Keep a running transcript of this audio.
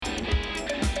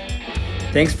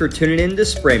Thanks for tuning in to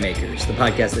Spraymakers, the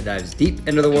podcast that dives deep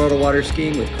into the world of water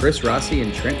skiing with Chris Rossi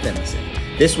and Trent Dennison.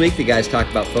 This week, the guys talk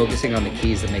about focusing on the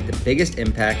keys that make the biggest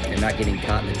impact and not getting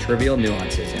caught in the trivial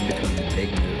nuances in between the big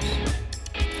moves.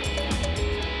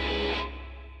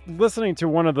 Listening to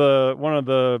one of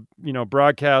the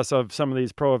broadcasts of some of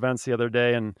these pro events the other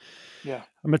day, and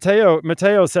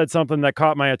Matteo said something that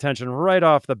caught my attention right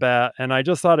off the bat, and I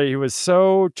just thought he was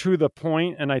so to the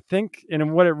point. And I think,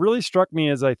 and what it really struck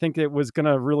me is I think it was going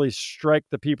to really strike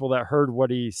the people that heard what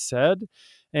he said,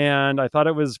 and I thought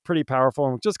it was pretty powerful,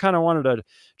 and just kind of wanted to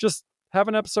just have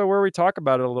an episode where we talk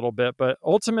about it a little bit. But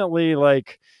ultimately,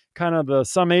 like, kind of the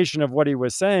summation of what he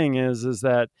was saying is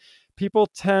that people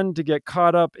tend to get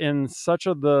caught up in such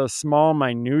of the small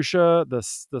minutia, the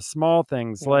small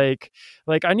things, like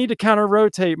I need to counter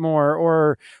rotate more,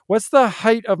 or what's the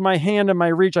height of my hand and my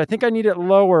reach? I think I need it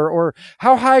lower, or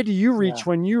how high do you reach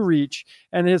when you reach?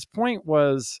 And his point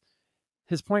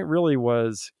really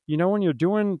was, when you're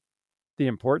doing the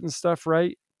important stuff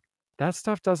right, that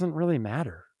stuff doesn't really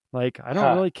matter. Like, I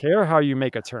don't really care how you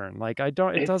make a turn. Like,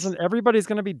 everybody's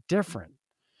going to be different.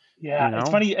 Yeah, It's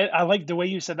funny. I like the way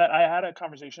you said that. I had a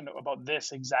conversation about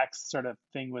this exact sort of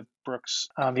thing with Brooks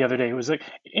the other day. It was like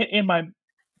in my,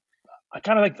 I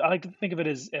like to think of it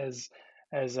as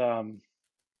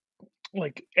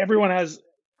like everyone has.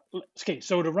 Okay,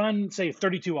 so to run, say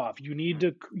 32 off, you need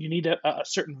a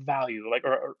certain value,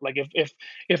 or like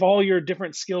if all your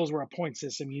different skills were a point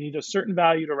system, you need a certain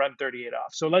value to run 38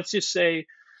 off. So let's just say,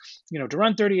 to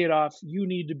run 38 off, you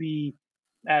need to be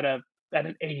at an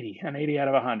 80 out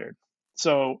of 100.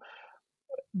 So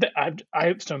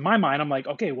so in my mind, I'm like,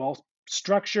 okay, well,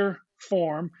 structure,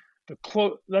 form,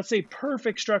 let's say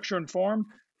perfect structure and form,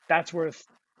 that's worth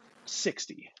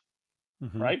 60,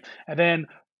 right? And then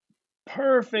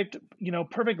perfect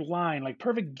line, like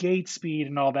perfect gate speed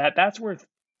and all that, that's worth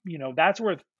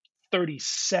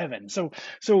 37. So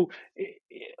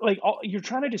like you're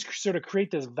trying to just sort of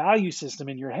create this value system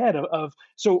in your head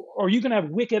or you can have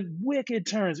wicked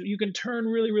turns. You can turn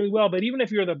really, really well, but even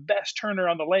if you're the best turner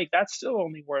on the lake, that's still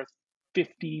only worth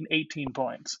 15, 18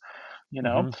 points,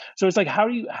 So it's like, how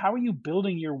are you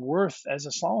building your worth as a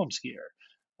slalom skier?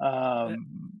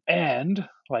 And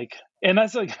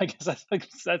that's like, I guess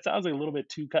that sounds like a little bit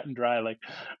too cut and dry. Like,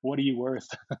 what are you worth?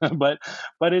 but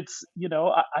it's,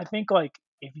 I think, like,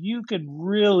 if you can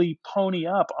really pony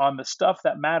up on the stuff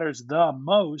that matters the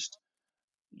most,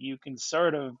 you can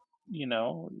sort of, you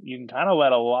can kind of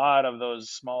let a lot of those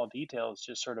small details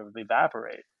just sort of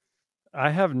evaporate.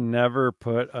 I have never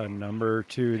put a number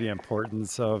to the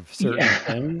importance of certain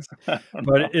things,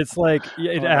 but it's like,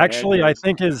 I actually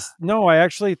think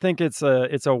it's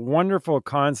a wonderful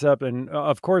concept. And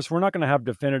of course, we're not going to have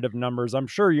definitive numbers. I'm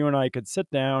sure you and I could sit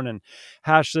down and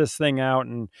hash this thing out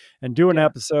and do an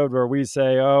episode where we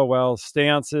say, oh, well,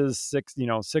 stance is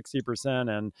 60%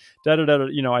 and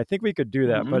I think we could do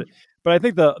that. But I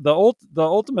think the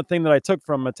ultimate thing that I took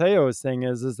from Mateo's thing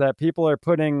is that people are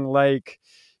putting, like,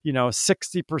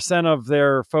 60% of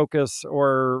their focus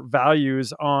or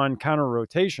values on counter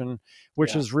rotation,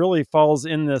 which is really falls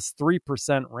in this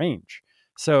 3% range.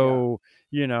 So,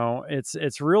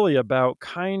 it's really about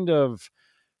kind of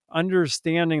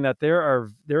understanding that there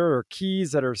are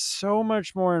keys that are so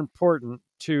much more important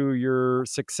to your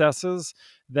successes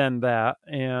than that.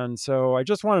 And so I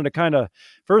just wanted to kind of,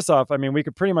 first off, I mean, we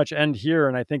could pretty much end here,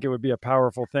 and I think it would be a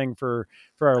powerful thing for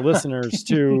our listeners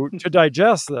to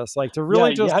digest this, like, to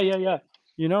really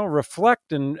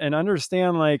reflect and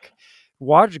understand, like,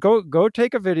 go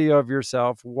take a video of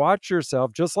yourself, watch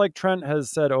yourself, just like Trent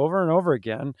has said over and over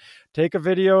again. Take a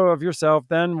video of yourself,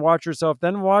 then watch yourself,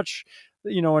 then watch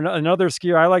another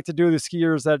skier. I like to do the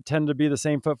skiers that tend to be the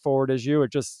same foot forward as you.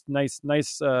 It's just nice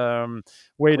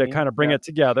way to kind of bring it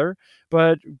together.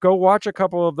 But go watch a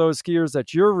couple of those skiers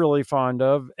that you're really fond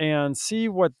of and see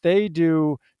what they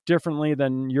do differently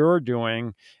than you're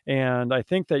doing. And I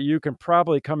think that you can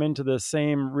probably come into the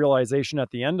same realization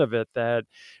at the end of it, that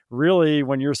really,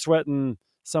 when you're sweating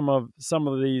some of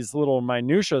these little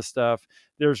minutia stuff,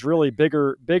 there's really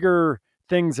bigger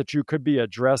things that you could be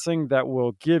addressing that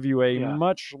will give you a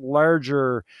much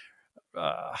larger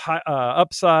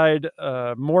upside,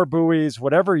 more buoys,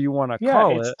 whatever you want to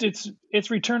call it.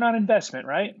 It's return on investment,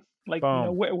 right? Like,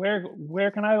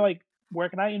 where can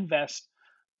I invest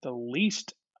the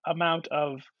least amount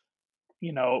of,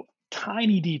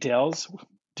 tiny details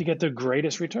to get the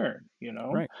greatest return,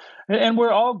 Right. And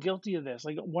we're all guilty of this,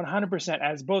 like 100%.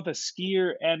 As both a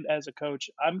skier and as a coach,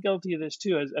 I'm guilty of this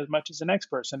too, as much as the next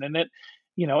person. And it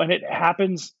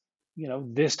happens,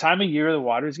 this time of year, the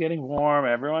water's getting warm,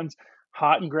 everyone's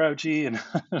hot and grouchy, and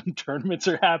tournaments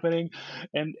are happening,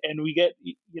 and we get,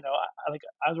 like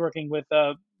I was working with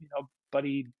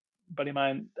buddy buddy of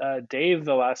mine, Dave,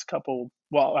 the last couple.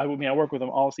 Well, I mean, I work with him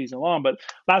all season long, but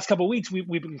last couple of weeks we've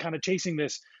been kind of chasing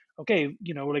this. Okay,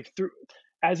 like through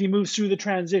as he moves through the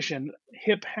transition,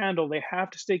 hip handle, they have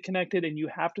to stay connected, and you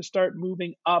have to start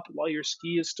moving up while your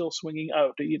ski is still swinging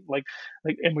out.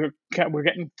 And we're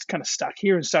getting kind of stuck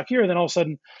here and stuck here, and then all of a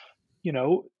sudden, he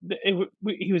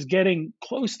was getting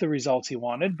close to the results he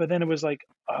wanted, but then it was like,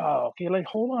 oh, okay, like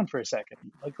hold on for a second,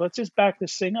 like let's just back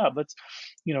this thing up.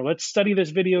 Let's study this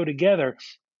video together.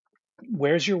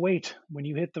 Where's your weight when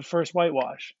you hit the first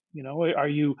whitewash? Are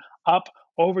you up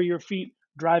over your feet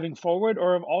driving forward,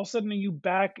 or all of a sudden are you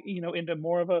back, into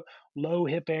more of a low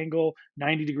hip angle,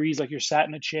 90 degrees, like you're sat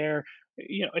in a chair?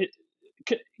 You know, it,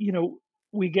 you know,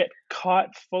 we get caught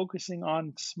focusing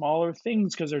on smaller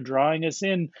things because they're drawing us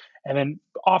in, and then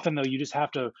often though you just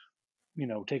have to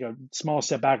take a small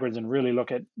step backwards and really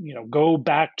look at, go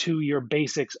back to your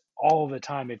basics all the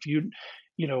time. If you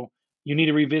know, you need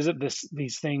to revisit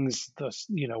these things,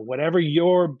 whatever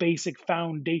your basic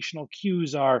foundational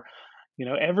cues are,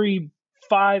 every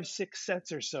 5, 6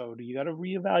 sets or so, you got to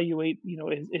reevaluate,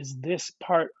 is this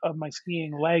part of my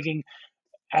skiing lagging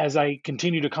as I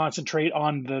continue to concentrate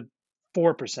on the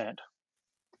 4%?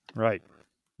 Right.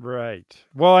 Right.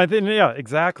 Well, I think yeah,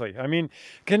 exactly. I mean,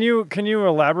 can you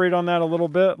elaborate on that a little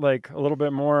bit, like a little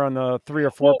bit more on the 3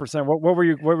 or Well, 4%? What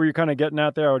were you kind of getting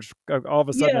at there? I was all of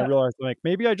a sudden I yeah, realized like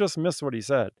maybe I just missed what he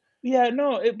said. yeah,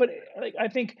 no, but like I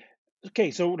think,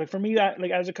 okay, so like for me,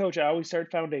 like as a coach, I always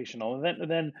start foundational, and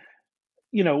then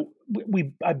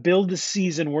I build the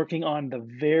season working on the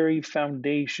very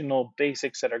foundational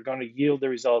basics that are going to yield the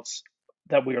results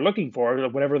that we are looking for, or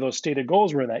whatever those stated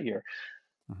goals were that year.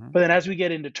 Mhm. But then as we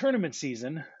get into tournament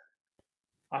season,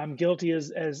 I'm guilty as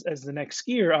the next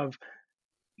skier of,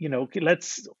 okay,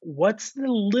 what's the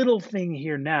little thing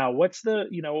here now? What's the,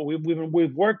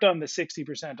 we've worked on the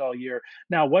 60% all year.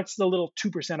 Now, what's the little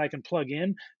 2% I can plug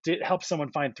in to help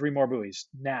someone find three more buoys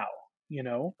now? You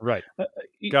know, Right. uh,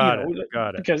 Got it.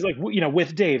 Got it. because like,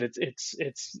 with Dave, it's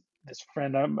this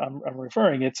friend I'm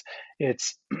referring. It's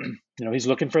he's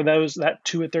looking for that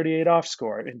 2 at 38 off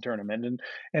score in tournament, and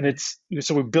Mhm. it's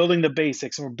so we're building the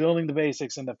basics, and we're building the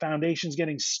basics, and the foundation's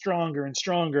getting stronger and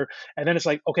stronger, and then it's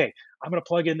like, okay, I'm going to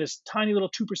plug in this tiny little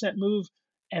 2% move,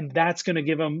 and that's going to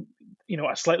give them,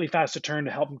 a slightly faster turn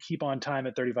to help them keep on time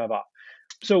at 35 off.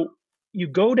 So you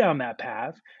go down that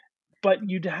path, but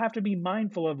you'd have to be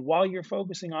mindful of, while you're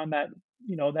focusing on that,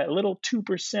 that little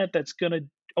 2% that's going to,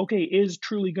 okay, is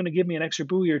truly going to give me an extra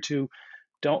buoy or two.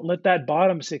 Don't let that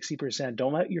bottom 60%,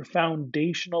 don't let your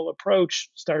foundational approach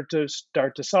start to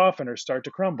soften or start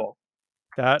to crumble,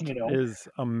 That you know? is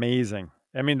amazing.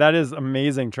 I mean, that is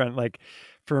amazing, Trent. Like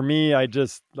for me, I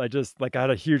just like I had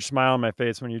a huge smile on my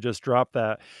face when you just dropped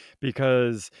that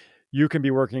because you can be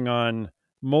working on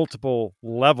multiple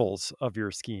levels of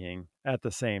your skiing at the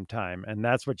same time. And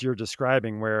that's what you're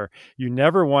describing, where you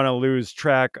never want to lose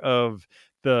track of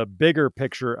the bigger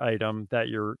picture item that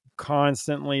you're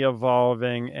constantly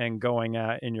evolving and going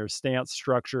at in your stance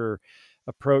structure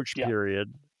approach Yeah.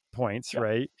 period points, Yeah.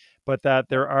 right? But that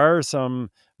Yeah. there are some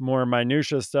more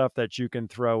minutia stuff that you can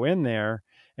throw in there.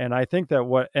 And I think that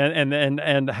what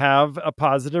and have a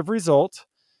positive result.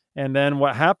 And then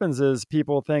what happens is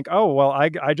people think, oh, well,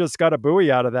 I just got a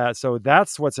buoy out of that. So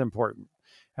that's what's important.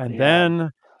 And Yeah.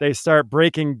 then they start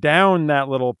breaking down that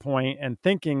little point and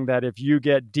thinking that if you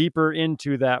get deeper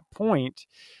into that point,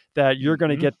 that you're going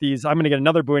to Hmm. get these. I'm going to get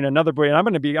another buoy and another buoy, and I'm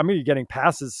going to be getting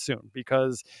passes soon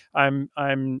because I'm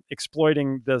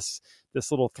exploiting this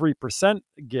little 3%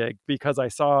 gig because I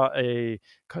saw a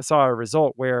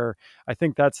result where I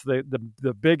think that's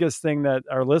the biggest thing that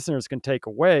our listeners can take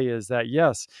away is that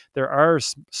yes, there are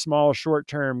small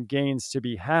short-term gains to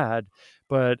be had,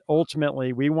 but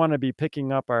ultimately we want to be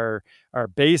picking up our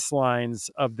baselines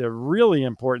of the really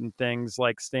important things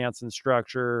like stance and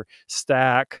structure,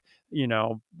 stack,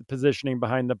 positioning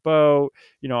behind the boat,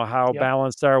 how Yep.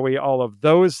 balanced are we, all of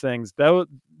those things. Though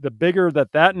the bigger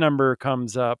that number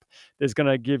comes up is going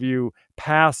to give you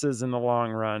passes in the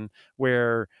long run,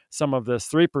 where some of this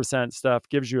 3% stuff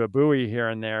gives you a buoy here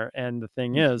and there. And the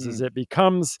thing is Hmm. it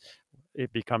becomes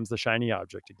the shiny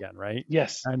object again, right?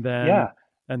 Yes. And then Yeah.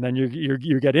 And then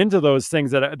you get into those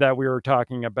things that we were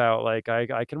talking about. Like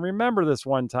I can remember this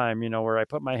one time, where I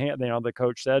put my hand, the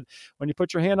coach said, when you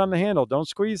put your hand on the handle, don't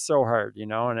squeeze so hard,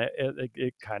 and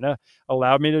it kind of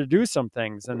allowed me to do some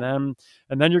things. And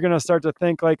then you're going to start to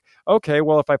think like, okay,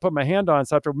 well, if I put my hand on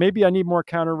something, maybe I need more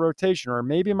counter rotation, or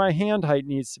maybe my hand height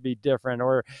needs to be different,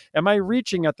 or am I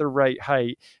reaching at the right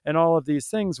height, and all of these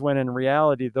things, when in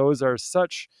reality, those are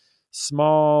such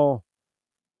small,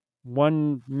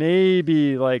 one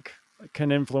maybe like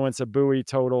can influence a buoy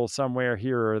total somewhere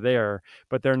here or there,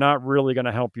 but they're not really going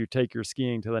to help you take your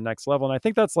skiing to the next level. And I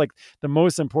think that's like the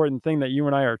most important thing that you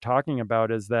and I are talking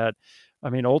about, is that, I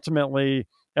mean, ultimately,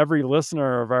 every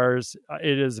listener of ours,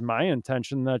 it is my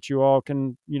intention that you all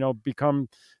can, become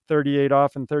 38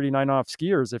 off and 39 off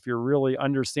skiers if you're really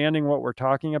understanding what we're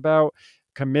talking about,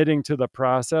 committing to the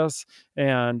process,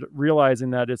 and realizing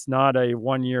that it's not a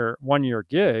one year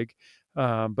gig,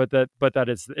 but that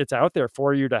it's out there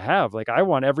for you to have. Like, I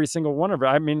want every single one of it.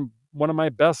 I mean, one of my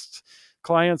best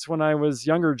clients when I was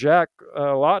younger, Jack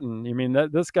Lawton. I mean,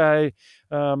 this guy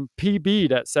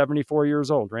PB'd at 74 years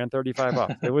old, ran 35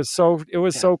 off. It was so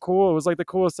Yeah. cool. It was like the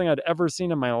coolest thing I'd ever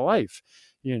seen in my life,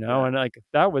 Yeah. and like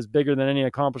that was bigger than any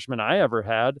accomplishment I ever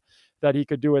had, that he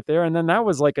could do it there. And then that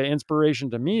was like an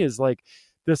inspiration to me, is like,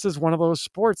 this is one of those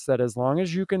sports that, as long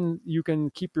as you can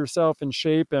keep yourself in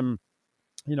shape, and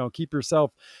keep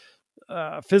yourself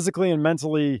physically and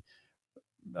mentally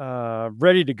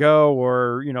ready to go,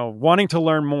 or wanting to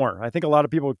learn more. I think a lot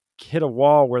of people hit a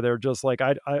wall where they're just like,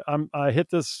 I hit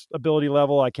this ability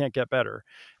level, I can't get better,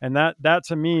 and that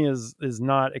to me is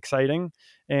not exciting,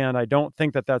 and I don't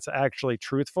think that that's actually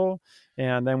truthful.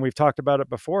 And then we've talked about it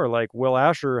before, like Will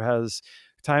Asher has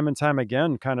time and time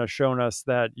again kind of shown us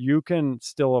that you can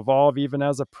still evolve even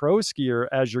as a pro skier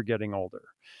as you're getting older.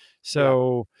 Yeah.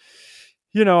 So,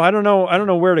 I don't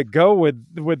know where to go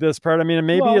with this part. I mean,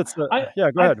 maybe Well, it's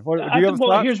yeah, go ahead. Do you have a well,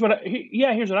 thought? here's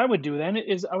what I would do then,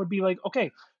 is I would be like,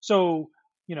 okay, so,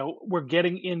 we're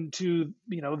getting into,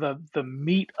 the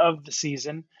meat of the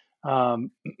season,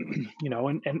 um,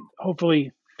 and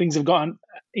hopefully things have gone,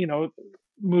 you know,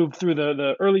 moved through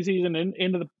the early season and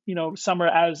into the, summer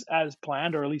as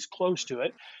planned, or at least close to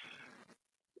it.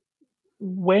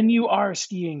 When you are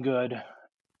skiing good,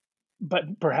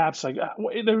 but perhaps like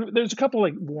there's a couple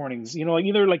like warnings, like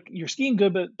either like you're skiing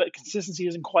good, but consistency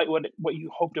isn't quite what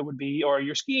you hoped it would be, or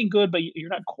you're skiing good but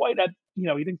you're not quite at,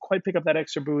 you didn't quite pick up that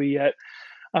extra buoy yet.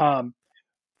 um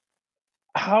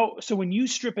how So when you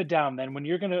strip it down, then when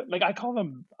you're gonna, like, I call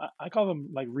them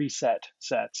like reset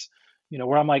sets,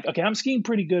 where I'm like, okay, I'm skiing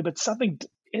pretty good, but something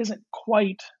isn't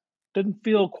quite, didn't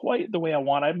feel quite the way I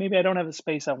want. Maybe I don't have the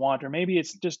space I want, or maybe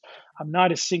it's just I'm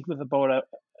not as synced with the boat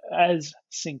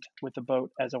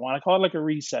as I want. I call it like a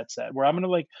reset set, where I'm gonna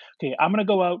like, okay, I'm gonna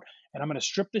go out and I'm gonna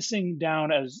strip this thing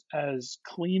down as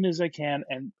clean as I can,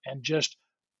 and just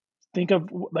think of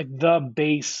like the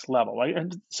base level, right?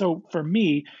 And so for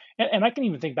me, and I can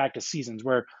even think back to seasons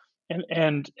where,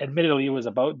 and admittedly, it was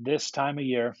about this time of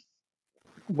year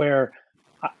where,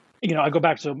 I, I go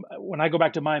back to, when I go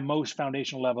back to my most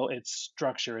foundational level, it's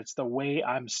structure. It's the way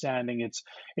I'm standing.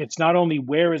 It's not only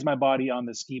where is my body on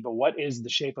the ski, but what is the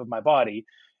shape of my body.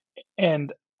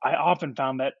 And I often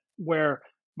found that where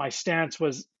my stance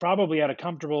was probably at a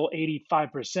comfortable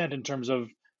 85% in terms of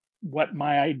what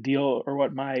my ideal or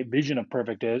what my vision of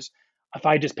perfect is, if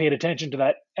I just paid attention to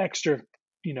that extra,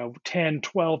 10,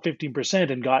 12,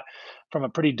 15%, and got from a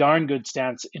pretty darn good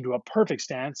stance into a perfect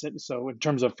stance. And so in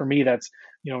terms of, for me, that's,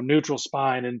 neutral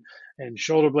spine, and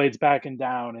shoulder blades back and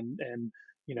down, and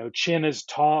chin as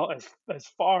tall as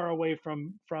far away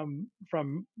from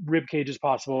rib cage as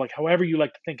possible, like however you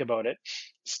like to think about it,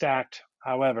 stacked.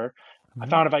 However, I Mhm.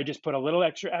 found if I just put a little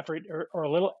extra effort, or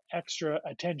a little extra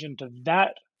attention to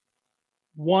that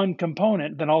one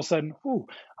component, then all of a sudden, whoo,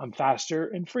 I'm faster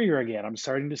and freer again. I'm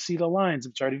starting to see the lines.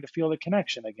 I'm starting to feel the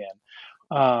connection again.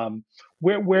 Um,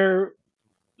 where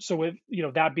So with,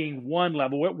 that being one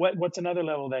level, what's another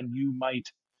level then you might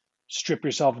strip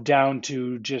yourself down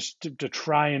to, just to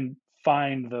try and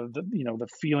find the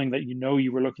feeling that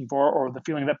you were looking for, or the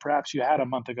feeling that perhaps you had a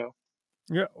month ago.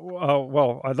 Yeah,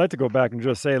 well, I'd like to go back and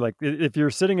just say, like, if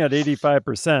you're sitting at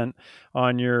 85%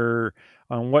 on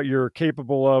what you're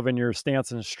capable of in your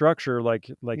stance and structure, like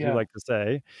you Yeah. like to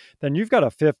say, then you've got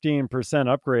a 15%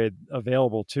 upgrade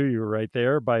available to you right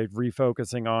there, by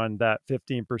refocusing on that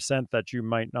 15% that you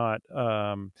might not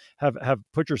have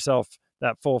put yourself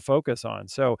that full focus on.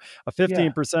 So a Yeah.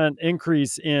 15%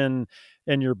 increase in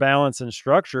your balance and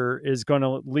structure is going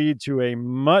to lead to a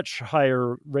much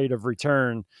higher rate of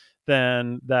return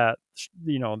than that,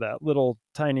 that little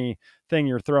tiny thing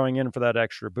you're throwing in for that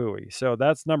extra buoy. So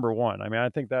that's number one. I mean, I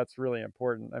think that's really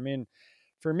important. I mean,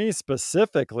 for me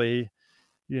specifically,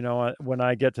 when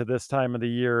I get to this time of the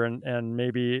year and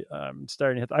maybe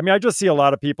starting to hit, I mean, I just see a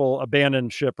lot of people abandon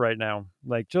ship right now,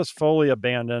 like just fully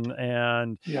abandon.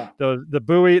 And Yeah.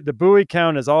 the buoy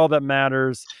count is all that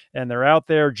matters. And they're out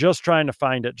there just trying to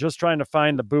find it, just trying to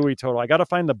find the buoy total. I got to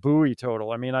find the buoy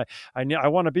total. I mean, I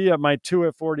want to be at my 2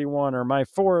 at 41 or my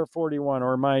 4 at 41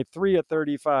 or my 3 at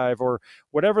 35 or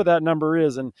whatever that number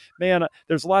is. And man,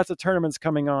 there's lots of tournaments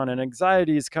coming on and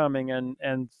anxiety is coming.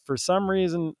 And for some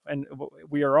reason, and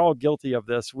we are all guilty of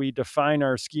this, we define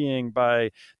our skiing by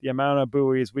the amount of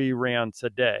buoys we ran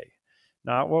today.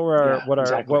 Not Yeah,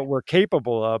 exactly. what we're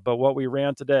capable of, but what we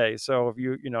ran today. So if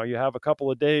you have a couple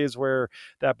of days where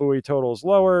that buoy total is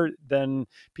lower, then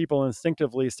people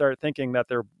instinctively start thinking that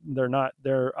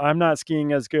I'm not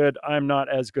skiing as good, I'm not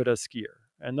as good a skier.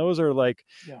 And those are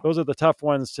Yeah. the tough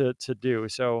ones to do.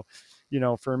 So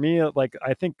for me, like,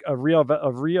 I think a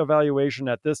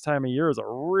reevaluation at this time of year is a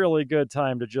really good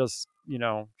time to just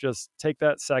take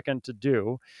that second to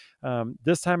do.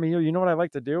 This time of year, you know what I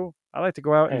like to do? I like to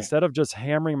go out, Hey. instead of just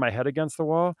hammering my head against the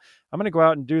wall, I'm going to go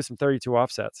out and do some 32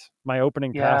 offsets, my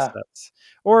opening pass Yeah. sets,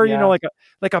 or Yeah.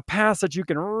 like a pass that you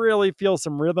can really feel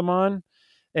some rhythm on,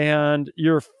 and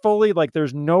you're fully like,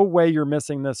 there's no way you're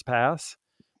missing this pass.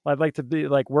 I'd like to be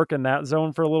like work in that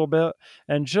zone for a little bit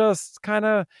and just kind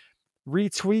of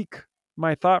retweak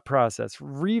my thought process,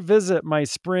 revisit my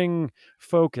spring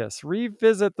focus,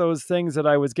 revisit those things that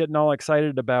I was getting all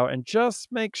excited about, and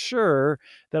just make sure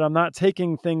that I'm not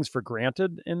taking things for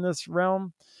granted in this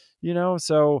realm.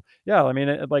 So yeah, I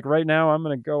mean, like right now, I'm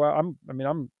going to go out.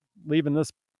 I'm leaving this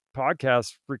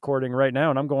podcast recording right now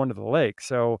and I'm going to the lake.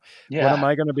 So Yeah. what am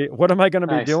I going to be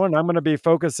Nice. doing? I'm going to be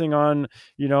focusing on,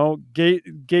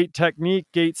 gate technique,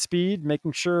 gate speed,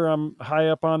 making sure I'm high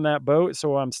up on that boat.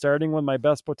 So I'm starting with my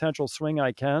best potential swing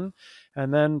I can.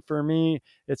 And then for me,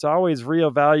 it's always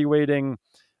reevaluating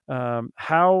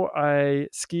how I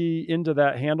ski into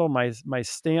that handle, my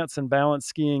stance and balance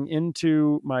skiing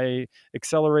into my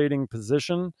accelerating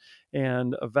position,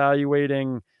 and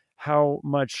evaluating how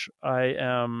much I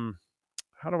am.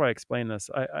 How do I explain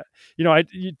this? I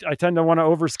tend to want to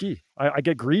over ski. I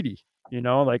get greedy.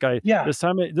 Like Yeah. this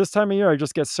time of year, I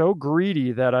just get so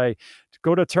greedy that I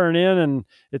go to turn in, and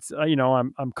it's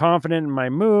I'm confident in my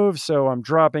move, so I'm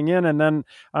dropping in, and then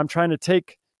I'm trying to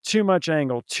take too much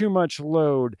angle, too much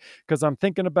load, because I'm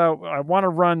thinking about, I want to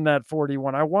run that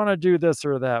 41, I want to do this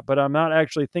or that, but I'm not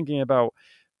actually thinking about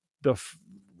the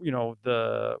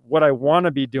the what I want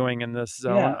to be doing in this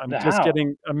zone. Yeah. I'm The just how.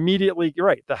 getting immediately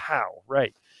right, the how,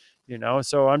 right.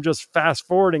 So I'm just fast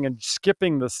forwarding and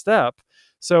skipping the step.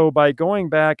 So by going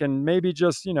back and maybe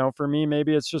just, for me,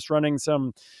 maybe it's just running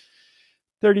some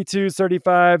 32s,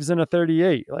 35s, and a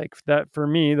 38. Like that, for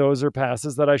me, those are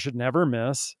passes that I should never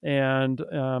miss. And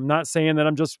I'm not saying that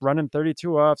I'm just running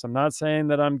 32 offs. I'm not saying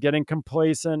that I'm getting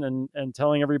complacent and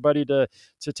telling everybody to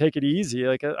take it easy.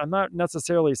 Like, I'm not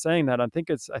necessarily saying that. I think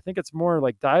it's more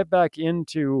like, dive back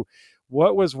into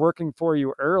what was working for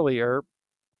you earlier,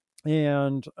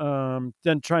 and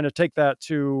then trying to take that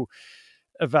to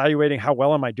evaluating how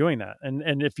well am I doing that.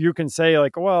 And if you can say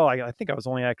like, well, I think I was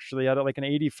only actually at like an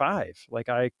 85, like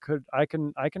I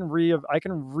can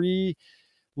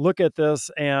look at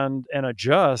this and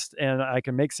adjust, and I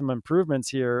can make some improvements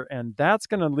here, and that's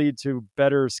going to lead to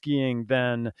better skiing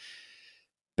than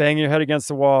banging your head against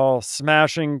the wall,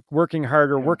 smashing, working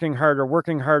harder, Yeah. working harder,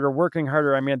 working harder, working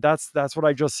harder. I mean, that's what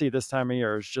I just see this time of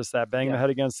year, is just that bang the Yeah. head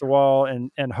against the wall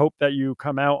and hope that you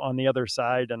come out on the other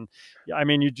side. And I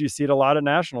mean, you see it a lot of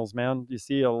nationals, man. You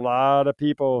see a lot of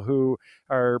people who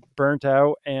are burnt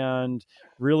out and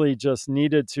really just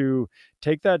needed to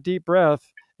take that deep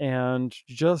breath and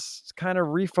just kind of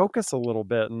refocus a little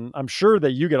bit. And I'm sure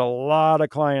that you get a lot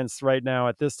of clients right now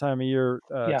at this time of year,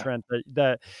 Yeah. Trent,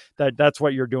 that's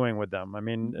what you're doing with them. I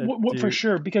mean, What for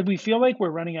sure, because we feel like we're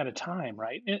running out of time,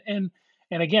 right? And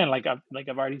again, like I've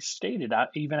already stated,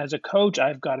 even as a coach,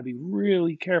 I've got to be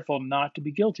really careful not to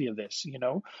be guilty of this.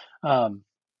 Um,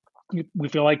 we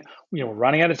feel like we're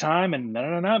running out of time, and no,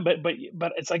 no, no, no.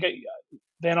 But it's like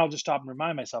then I'll just stop and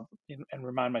remind myself, and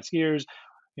remind my skiers,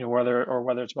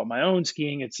 whether it's about my own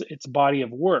skiing, it's body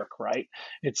of work, right?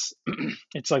 It's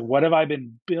it's like, what have I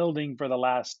been building for the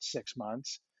last 6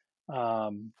 months,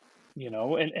 um,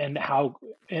 and how,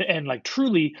 and like,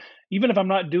 truly, even if I'm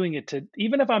not doing it to,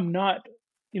 even if I'm not,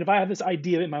 if I have this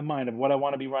idea in my mind of what I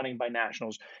want to be running by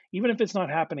nationals, even if it's not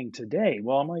happening today,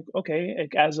 well, I'm like, okay,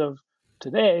 like, as of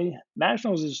today,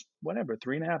 Nationals is whatever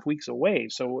 3.5 weeks away.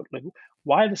 So like,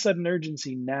 why the sudden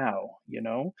urgency now?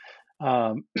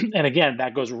 And again,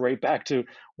 that goes right back to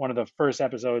one of the first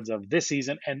episodes of this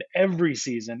season, and every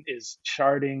season is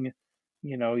charting,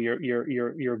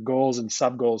 your goals and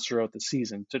sub goals throughout the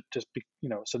season to just be,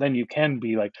 so then you can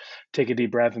be like, take a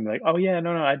deep breath and be like, oh yeah,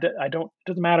 no, no, I don't,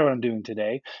 doesn't matter what I'm doing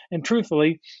today. And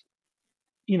truthfully,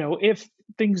 if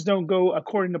things don't go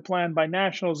according to plan by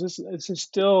nationals, this is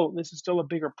still a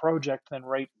bigger project than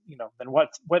than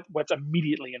what's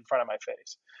immediately in front of my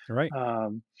face. Right.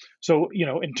 So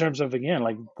in terms of, again,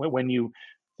 like when you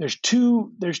there's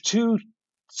two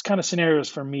kind of scenarios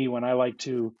for me when I like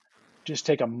to just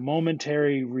take a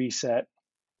momentary reset,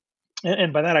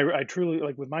 and by that I truly,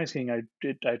 like with my skiing,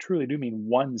 I truly do mean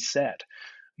one set.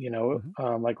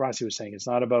 Mhm. Like Rossi was saying, it's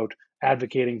not about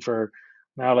advocating for,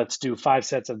 now let's do 5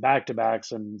 sets of back to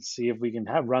backs and see if we can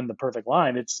run the perfect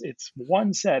line. It's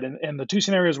one set, and the two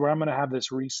scenarios where I'm going to have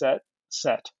this reset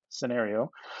set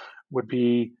scenario would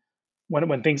be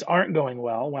when things aren't going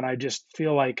well, when I just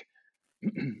feel like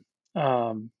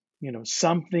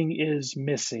something is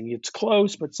missing. It's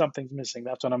close, but something's missing.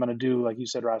 That's what I'm going to do. Like you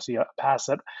said, Rossi, a pass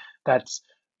that's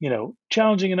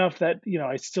challenging enough that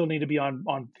I still need to be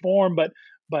on form,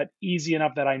 but easy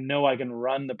enough that I know I can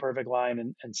run the perfect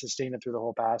line and sustain it through the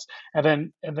whole pass.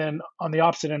 And then on the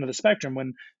opposite end of the spectrum,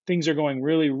 when things are going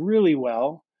really, really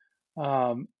well,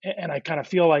 and I kind of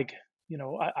feel like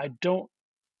I don't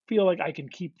feel like I can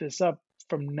keep this up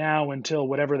from now until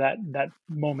whatever that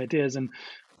moment is. And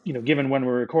given when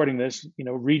we're recording this,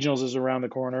 regionals is around the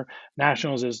corner,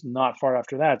 nationals is not far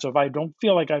after that. So if I don't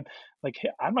feel like hey,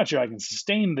 I'm not sure I can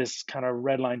sustain this kind of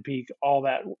red line peak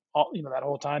that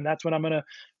whole time, that's when I'm gonna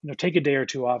take a day or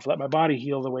two off, let my body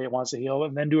heal the way it wants to heal,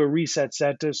 and then do a reset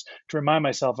set to remind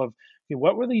myself of, okay,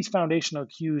 what were these foundational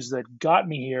cues that got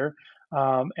me here,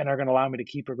 and are going to allow me to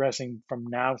keep progressing from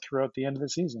now throughout the end of the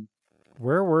season.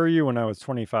 Where were you when I was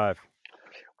 25?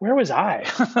 Where was I?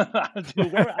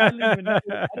 Dude, I didn't even know.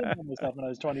 I didn't know myself when I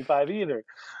was 25 either.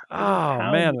 I was just Oh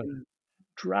pounding man. and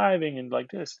driving and like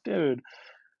this, dude.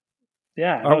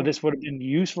 Yeah, no, Oh, this would have been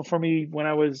useful for me when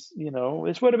I was,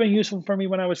 this would have been useful for me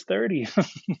when I was 30.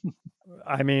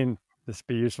 I mean, this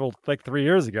be useful like 3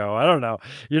 years ago. I don't know.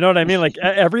 You know what I mean? Like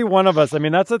every one of us. I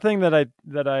mean, that's the thing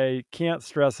that I can't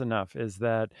stress enough is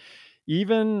that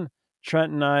even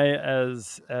Trent and I,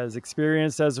 as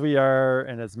experienced as we are,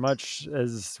 and as much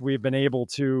as we've been able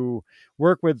to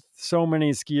work with so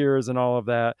many skiers and all of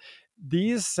that,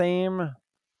 these same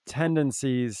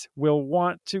tendencies will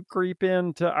want to creep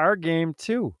into our game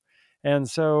too. And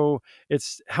so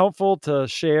it's helpful to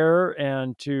share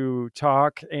and to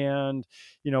talk and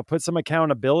put some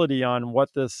accountability on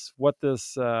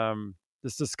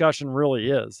this discussion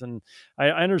really is. And I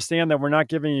understand that we're not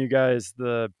giving you guys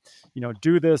the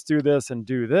do this and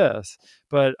do this,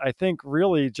 but I think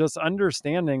really just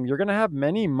understanding you're going to have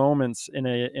many moments in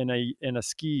a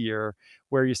ski year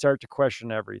where you start to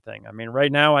question everything. I mean,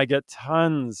 right now I get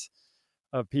tons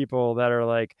of people that are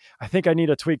like, I think I need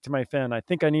a tweak to my fin. I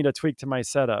think I need a tweak to my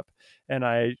setup. And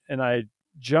I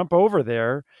jump over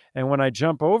there. And when I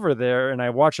jump over there and I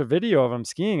watch a video of them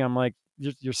skiing, I'm like,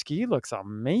 your ski looks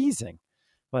amazing.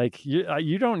 Like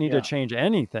you don't need to Yeah, change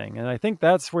anything. And I think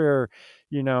that's where,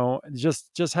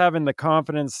 just having the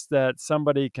confidence that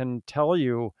somebody can tell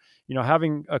you,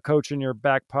 having a coach in your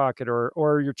back pocket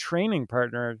or your training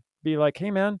partner be like,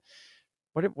 hey man,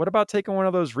 what about taking one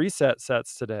of those reset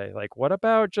sets today? Like, what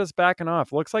about just backing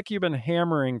off? Looks like you've been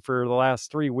hammering for the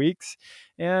last 3 weeks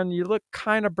and you look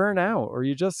kind of burnt out, or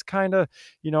you just kind of,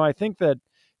 I think that,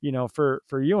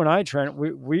 for you and I, Trent,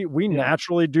 we yeah,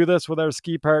 naturally do this with our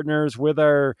ski partners, with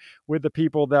the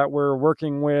people that we're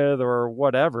working with or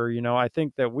whatever. I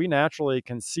think that we naturally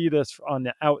can see this on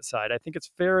the outside. I think it's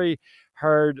very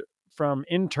hard from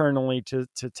internally to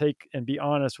take and be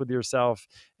honest with yourself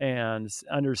and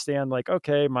understand, like,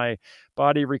 okay, my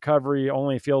body recovery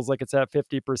only feels like it's at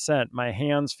 50%. My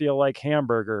hands feel like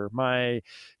hamburger. The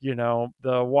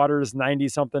water is 90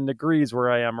 something degrees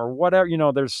where I am, or whatever.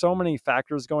 There's so many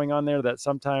factors going on there that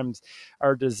sometimes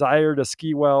our desire to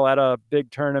ski well at a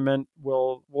big tournament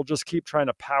will just keep trying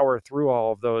to power through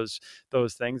all of those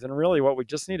things. And really what we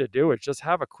just need to do is just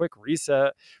have a quick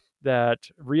reset, that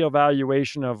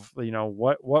reevaluation of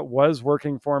what was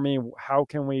working for me, how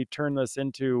can we turn this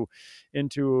into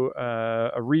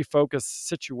a refocus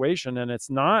situation. And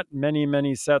it's not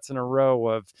many sets in a row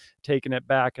of taking it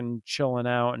back and chilling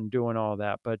out and doing all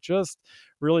that, but just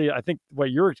really, I think what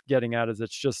you're getting at is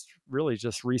it's just really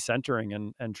just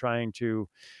recentering and trying to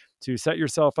set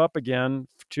yourself up again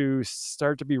to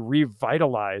start to be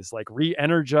revitalized, like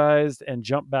re-energized, and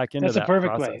jump back into that's a that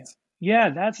perfect way. process.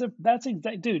 Yeah, that's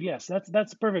exact, dude. Yes,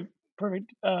 that's perfect,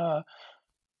 perfect.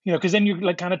 Because then you're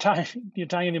like kind of tying you're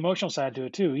tying the emotional side to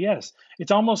it too. Yes,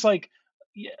 it's almost like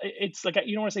it's like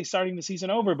you don't want to say starting the season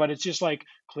over, but it's just like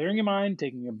clearing your mind,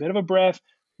 taking a bit of a breath,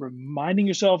 reminding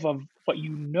yourself of what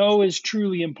you know is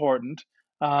truly important.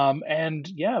 And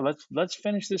yeah, let's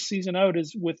finish this season out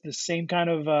as with the same kind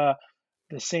of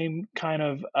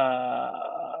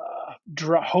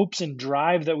hopes and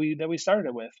drive that we started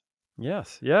it with.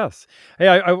 Yes, yes. Hey,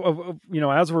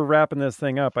 as we're wrapping this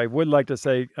thing up, I would like to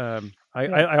say,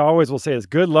 Yeah. I always will say is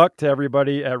good luck to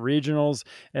everybody at regionals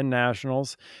and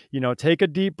nationals. Take a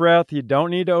deep breath. You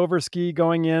don't need to overski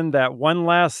going in. That one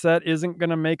last set isn't going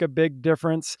to make a big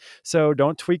difference. So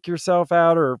don't tweak yourself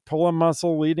out or pull a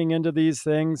muscle leading into these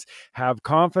things. Have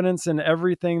confidence in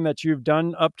everything that you've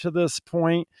done up to this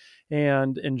point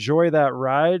and enjoy that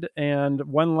ride. And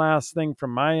one last thing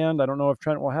from my end, I don't know if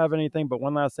Trent will have anything, but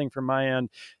one last thing from my end,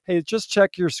 hey, just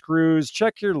check your screws,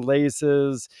 check your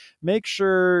laces, make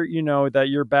sure, that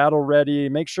you're battle ready,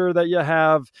 make sure that you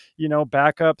have,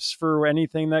 backups for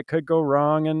anything that could go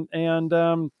wrong. And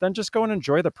then just go and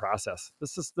enjoy the process.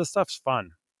 This stuff's fun.